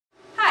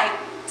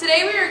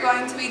are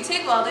going to be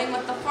TIG welding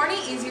with the Forney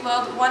Easy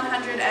Weld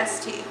 100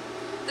 ST.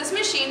 This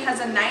machine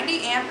has a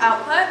 90 amp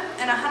output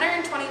and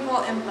 120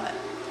 volt input.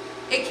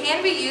 It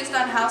can be used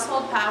on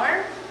household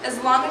power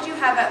as long as you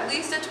have at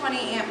least a 20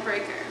 amp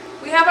breaker.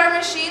 We have our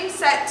machine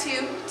set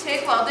to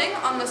TIG welding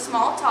on the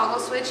small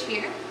toggle switch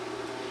here.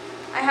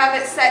 I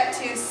have it set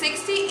to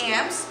 60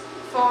 amps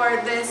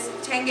for this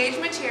 10 gauge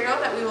material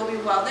that we will be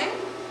welding.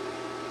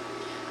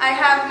 I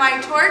have my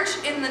torch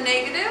in the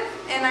negative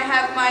and I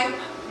have my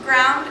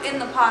ground in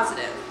the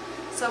positive.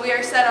 So we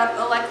are set up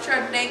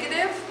electrode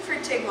negative for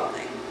TIG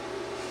welding.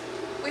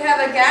 We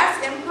have a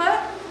gas input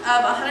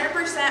of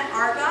 100%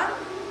 argon.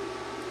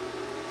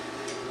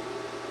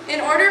 In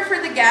order for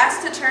the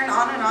gas to turn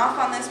on and off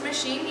on this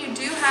machine, you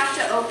do have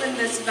to open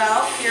this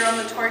valve here on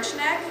the torch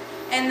neck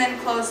and then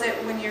close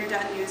it when you're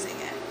done using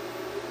it.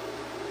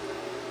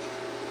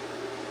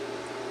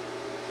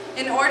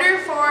 In order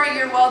for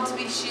your weld to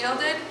be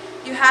shielded,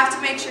 you have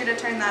to make sure to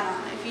turn that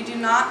on. If you do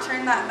not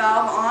turn that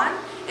valve on,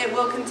 it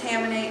will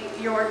contaminate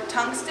your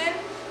tungsten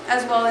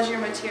as well as your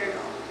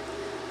material.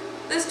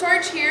 This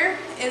torch here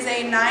is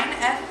a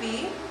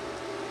 9FV.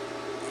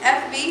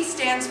 FV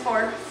stands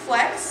for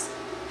flex,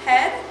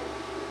 head,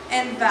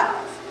 and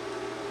valve.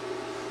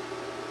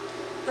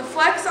 The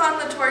flex on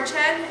the torch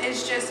head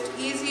is just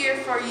easier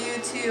for you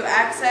to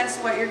access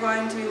what you're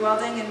going to be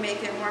welding and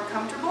make it more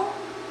comfortable.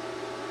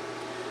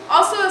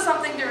 Also,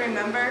 something to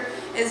remember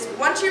is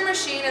once your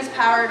machine is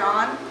powered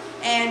on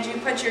and you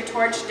put your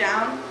torch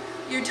down,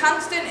 your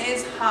tungsten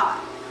is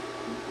hot.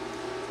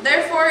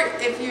 Therefore,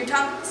 if your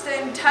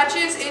tungsten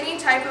touches any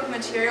type of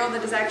material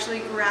that is actually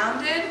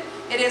grounded,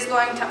 it is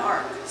going to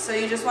arc. So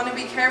you just want to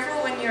be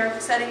careful when you're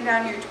setting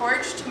down your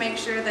torch to make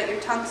sure that your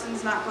tungsten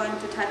is not going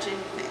to touch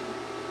anything.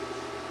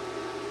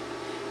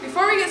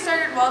 Before we get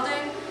started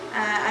welding,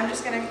 I'm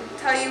just going to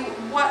tell you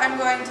what I'm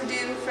going to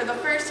do. For the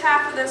first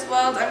half of this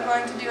weld, I'm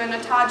going to do an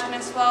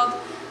autogenous weld.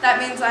 That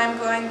means I'm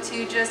going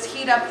to just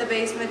heat up the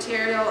base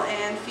material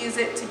and fuse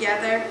it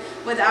together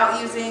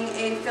without using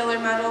a filler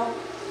metal.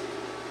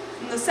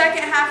 In the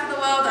second half of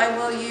the weld, I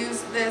will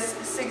use this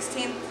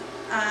 16th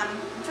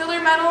filler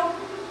metal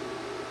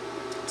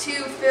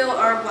to fill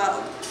our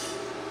weld.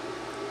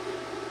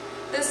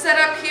 This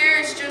setup here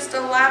is just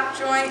a lap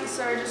joint,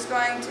 so we're just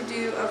going to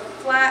do a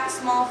flat,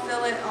 small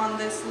fillet on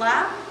this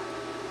lap.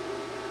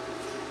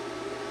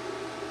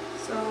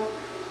 So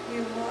we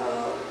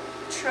will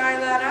try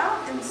that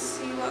out and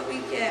see what we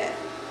get.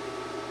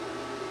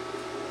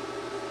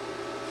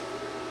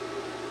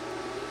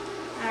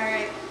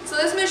 Alright, so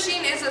this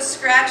machine is a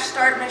scratch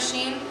start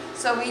machine,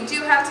 so we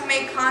do have to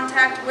make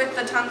contact with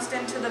the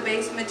tungsten to the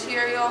base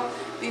material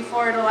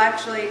before it'll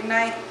actually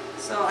ignite.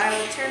 So I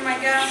will turn my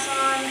gas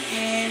on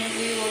and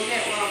we will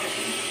get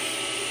welding.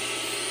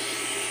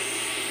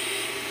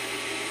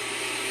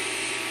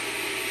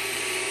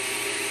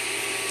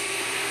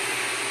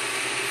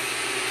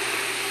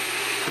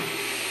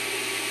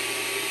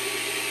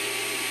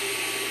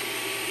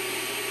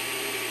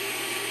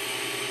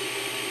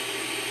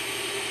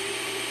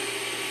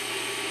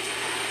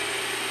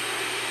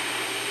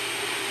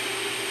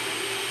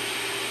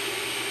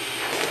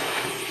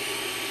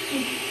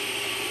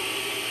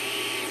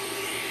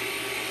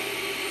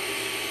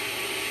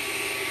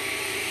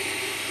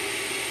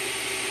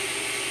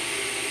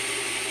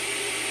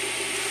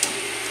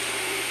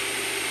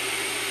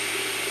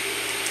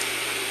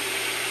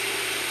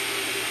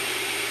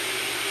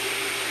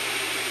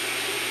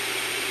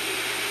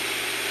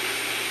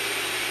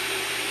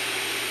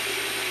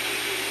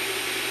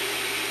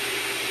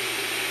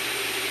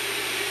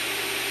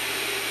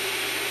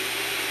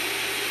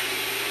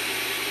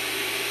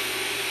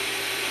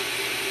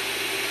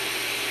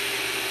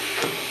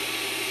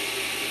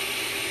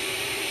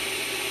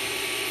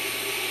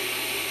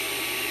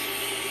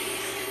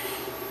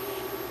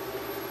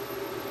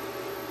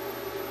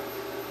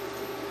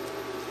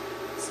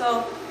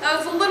 So that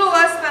was a little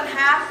less than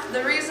half.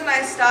 The reason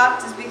I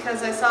stopped is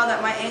because I saw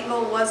that my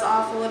angle was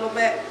off a little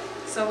bit.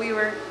 So we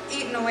were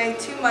eating away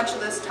too much of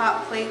this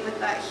top plate with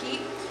that heat.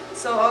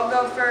 So I'll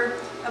go for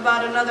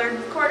about another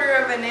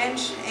 1/4 of an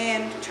inch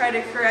and try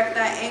to correct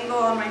that angle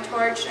on my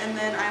torch, and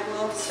then I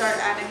will start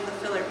adding the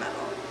filler metal.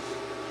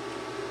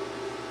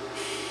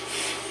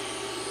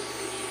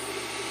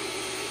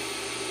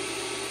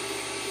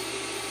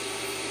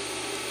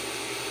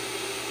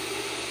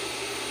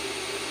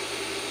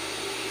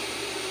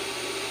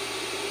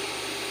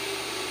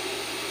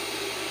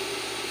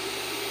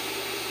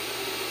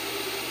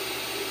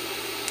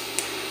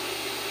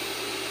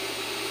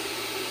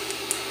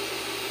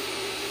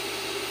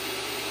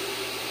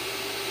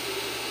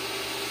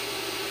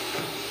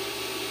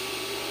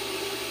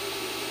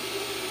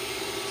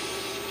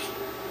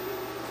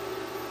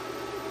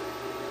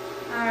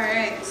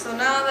 Alright, so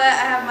now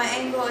that I have my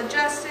angle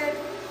adjusted,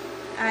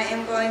 I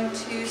am going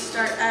to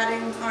start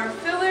adding our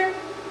filler.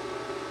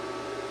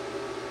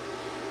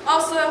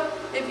 Also,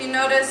 if you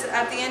notice,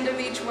 at the end of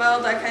each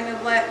weld, I kind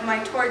of let my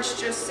torch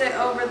just sit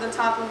over the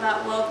top of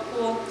that weld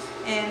pool,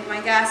 and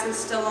my gas is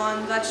still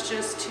on. That's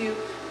just to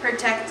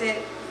protect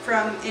it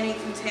from any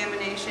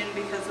contamination,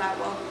 because that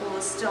weld pool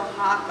is still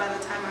hot by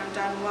the time I'm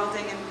done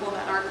welding and pull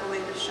that arc away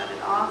to shut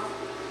it off.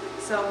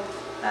 So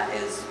that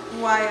is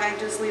why I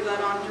just leave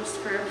that on just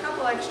for a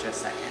couple extra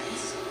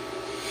seconds.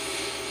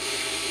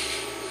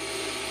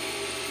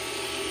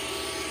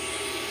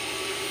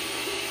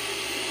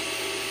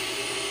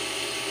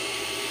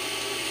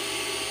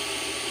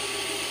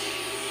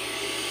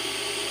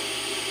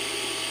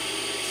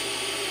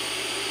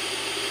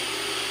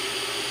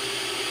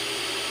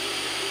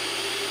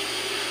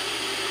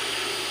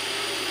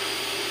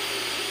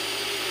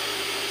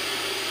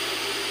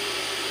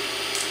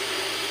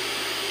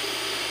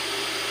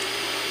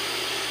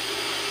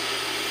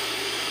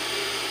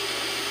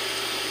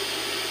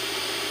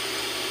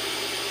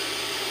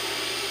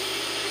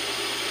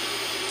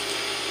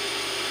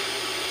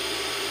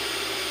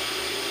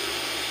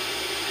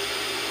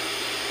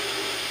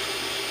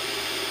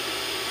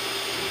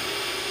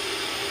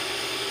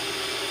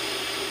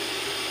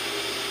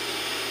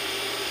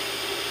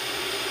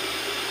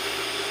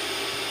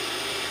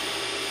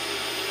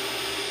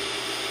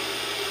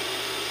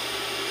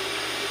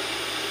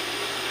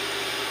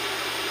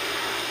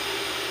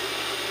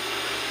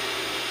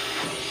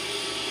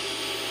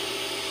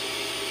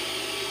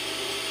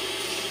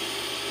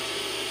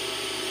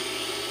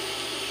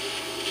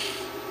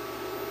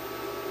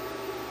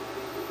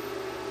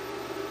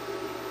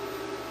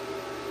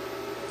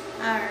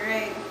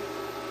 Alright,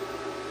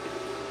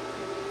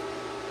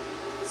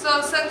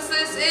 so since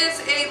this is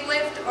a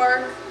lift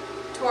arc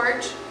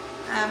torch,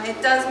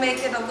 it does make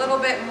it a little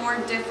bit more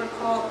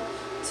difficult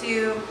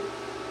to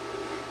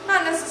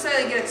not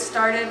necessarily get it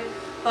started,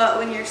 but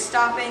when you're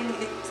stopping,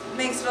 it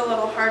makes it a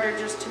little harder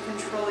just to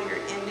control your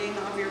ending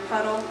of your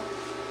puddle.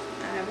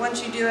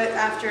 Once you do it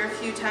after a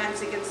few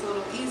times, it gets a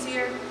little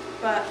easier,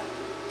 but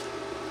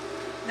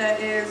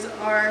that is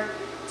our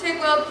TIG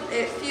weld.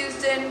 It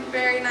fused in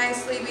very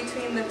nicely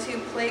between the two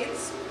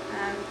plates.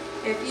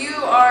 If you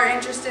are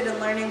interested in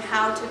learning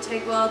how to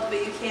TIG weld,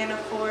 but you can't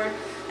afford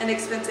an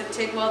expensive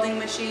TIG welding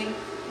machine,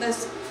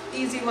 this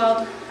Easy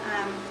Weld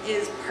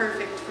is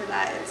perfect for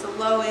that. It's a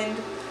low end,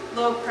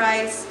 low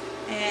price,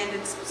 and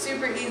it's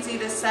super easy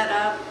to set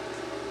up,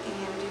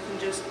 and you can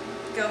just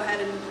go ahead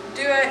and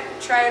do it,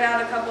 try it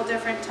out a couple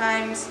different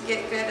times,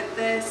 get good at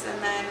this,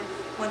 and then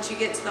once you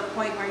get to the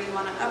point where you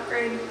want to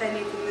upgrade, then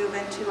you can move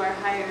into our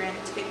higher end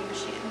TIG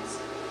machines.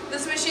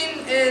 This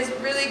machine is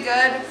really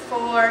good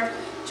for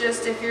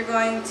just if you're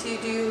going to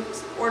do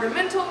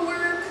ornamental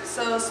work,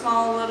 so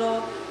small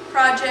little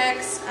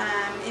projects,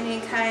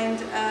 any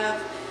kind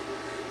of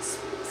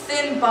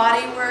thin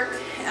body work,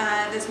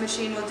 this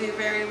machine will do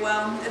very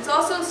well. It's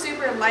also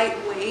super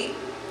lightweight,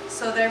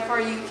 so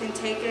therefore you can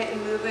take it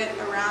and move it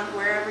around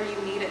wherever you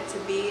need it to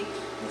be.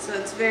 So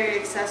it's very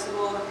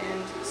accessible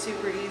and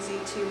super easy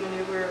to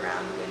maneuver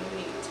around when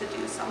you need to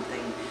do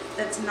something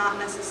that's not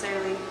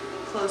necessarily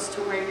close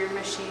to where your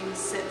machine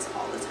sits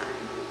all the time.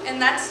 And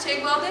that's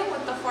TIG welding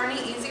with the Forney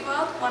Easy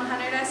Weld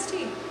 100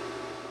 ST.